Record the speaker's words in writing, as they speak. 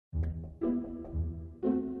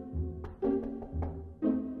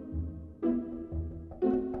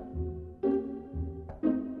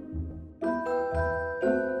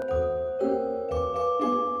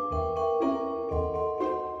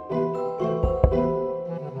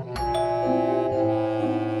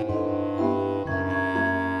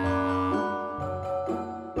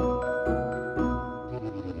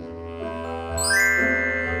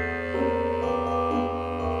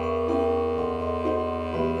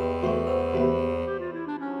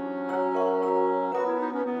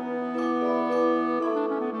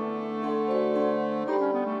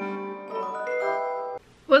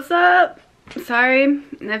What's up? Sorry,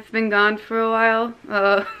 I've been gone for a while.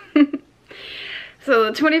 So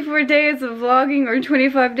the 24 days of vlogging or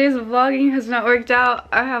 25 days of vlogging has not worked out.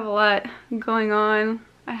 I have a lot going on.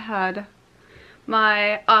 I had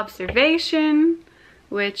my observation,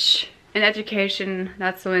 which in education,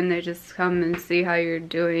 that's when they just come and see how you're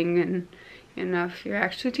doing and you know if you're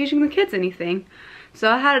actually teaching the kids anything. So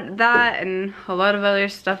I had that and a lot of other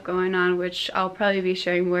stuff going on, which I'll probably be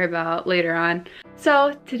sharing more about later on.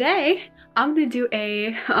 So today I'm gonna do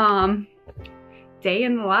a day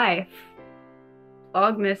in the life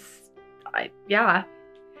Vlogmas. Yeah,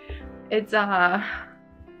 it's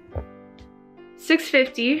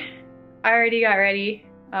 6:50. I already got ready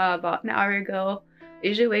about an hour ago. I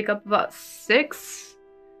usually wake up about 6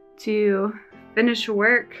 to finish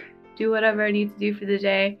work, do whatever I need to do for the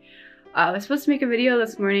day. I was supposed to make a video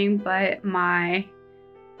this morning, but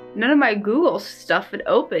none of my Google stuff would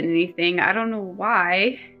open anything. I don't know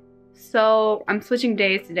why. So I'm switching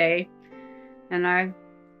days today, and I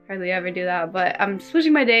hardly ever do that, but I'm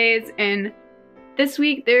switching my days, and this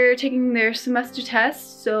week they're taking their semester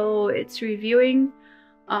tests, so it's reviewing.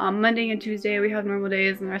 Monday and Tuesday we have normal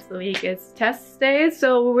days, and the rest of the week is test days.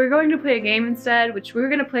 So we're going to play a game instead, which we were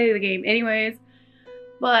going to play the game anyways,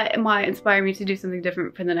 but it might inspire me to do something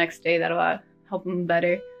different for the next day that'll help them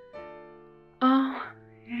better. Oh,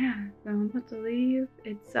 yeah, so I'm about to leave.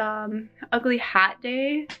 It's ugly hat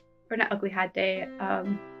day, or not ugly hat day,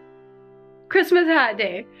 Christmas hat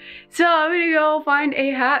day. So I'm gonna go find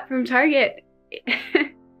a hat from Target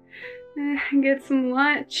and get some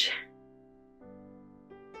lunch.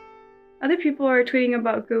 Other people are tweeting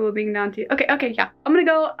about Google being down too. Okay, yeah. I'm gonna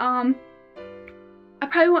go. I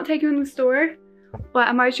probably won't take you in the store, but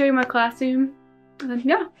I might show you my classroom. And then,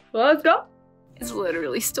 yeah, well, let's go. It's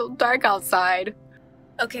literally still dark outside.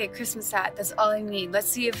 Okay, Christmas hat. That's all I need. Let's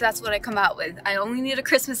see if that's what I come out with. I only need a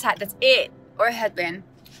Christmas hat. That's it. Or a headband.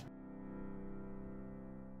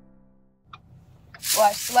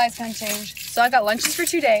 Watch, the light's gonna change. So I got lunches for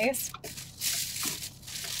 2 days.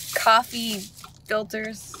 Coffee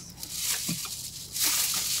filters.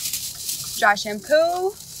 Dry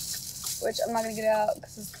shampoo, which I'm not gonna get out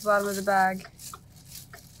because it's the bottom of the bag.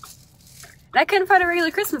 And I couldn't find a regular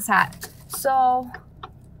Christmas hat. So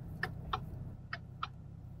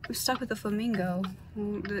I'm stuck with a flamingo.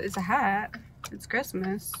 It's a hat. It's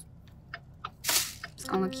Christmas. It's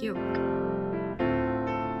gonna look cute.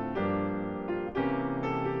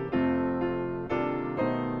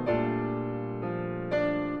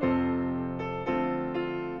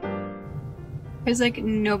 There's like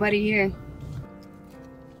nobody here.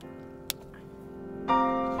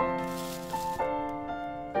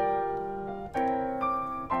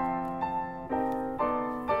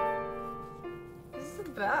 This is the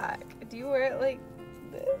back. Do you wear it like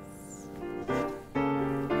this?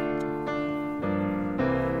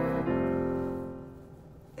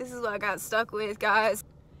 This is what I got stuck with, guys.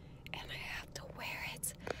 And I have to wear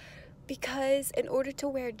it because in order to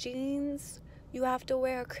wear jeans, you have to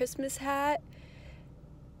wear a Christmas hat.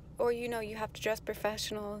 Or, you know, you have to dress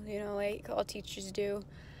professional, you know, like all teachers do.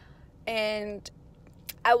 And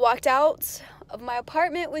I walked out of my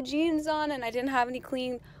apartment with jeans on, and I didn't have any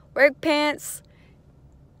clean work pants.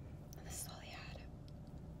 This is all I had.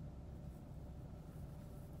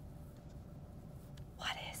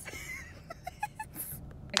 What is this?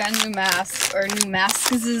 I got a new mask, or new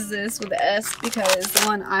masks is this with an S, because the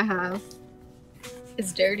one I have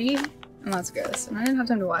is dirty, and that's gross. And I didn't have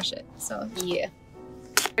time to wash it, so yeah.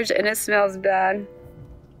 And it smells bad.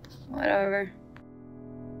 Whatever.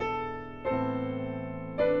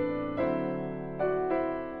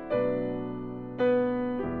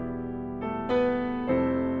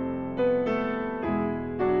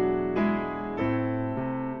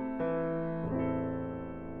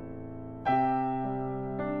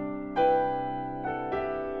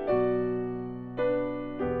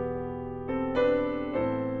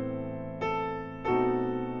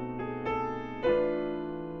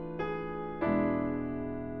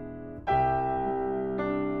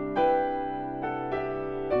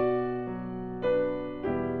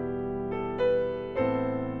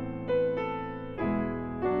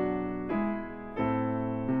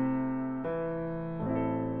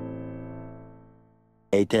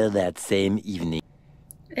 Later that same evening.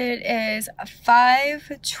 It is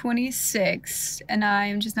 5:26 and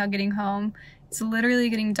I'm just now getting home. It's literally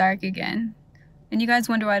getting dark again. And you guys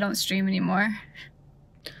wonder why I don't stream anymore.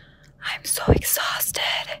 I'm so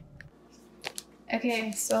exhausted.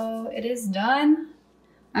 Okay, so it is done.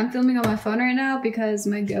 I'm filming on my phone right now because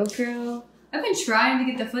my GoPro, I've been trying to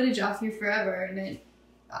get the footage off here forever and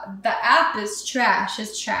the app is trash.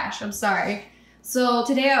 It's trash, I'm sorry. So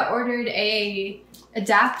today I ordered a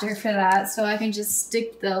adapter for that so I can just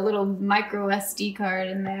stick the little micro SD card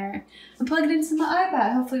in there and plug it into my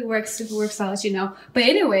iPad. Hopefully it works. If it works, I'll let you know. But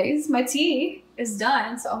anyways, my tea is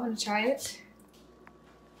done, so I'm gonna try it.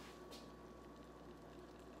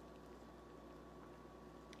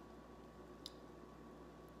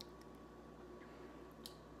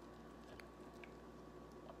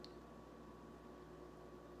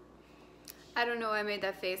 I don't know why I made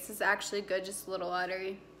that face. It's actually good, just a little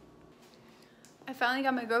watery. I finally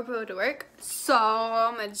got my GoPro to work, so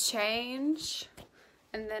I'm gonna change,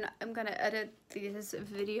 and then I'm gonna edit these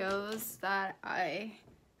videos that I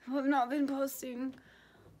have not been posting.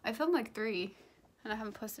 I filmed like 3, and I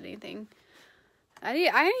haven't posted anything. I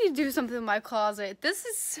need to do something in my closet. This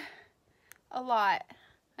is a lot.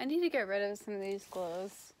 I need to get rid of some of these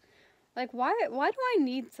clothes. Like, why do I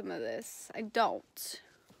need some of this? I don't.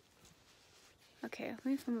 Okay, let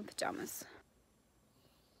me film my pajamas.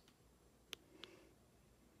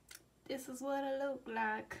 This is what I look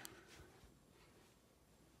like.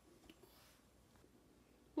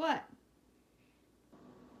 What?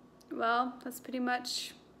 Well, that's pretty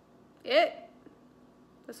much it.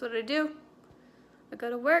 That's what I do. I go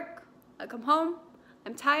to work, I come home,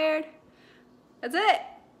 I'm tired. That's it.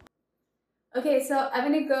 Okay, so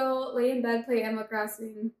I'm gonna go lay in bed, play Animal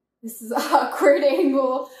Crossing. This is an awkward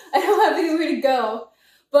angle. I don't have anywhere to go.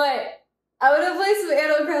 But I want to play some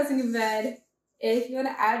Animal Crossing in bed. If you want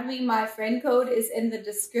to add me, my friend code is in the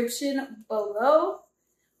description below.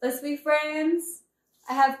 Let's be friends.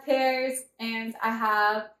 I have pairs, and I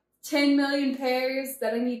have 10 million pairs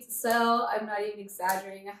that I need to sell. I'm not even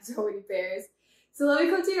exaggerating. I have so many pairs. So let me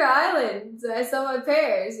come to your island so I sell my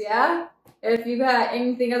pairs, yeah? If you got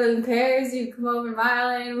anything other than pears, you can come over to my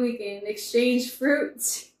island. We can exchange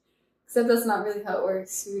fruit. Except that's not really how it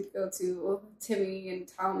works. We would go to Timmy and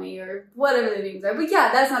Tommy or whatever their names are. But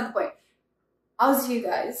yeah, that's not the point. I'll see you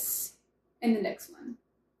guys in the next one.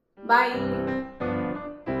 Bye.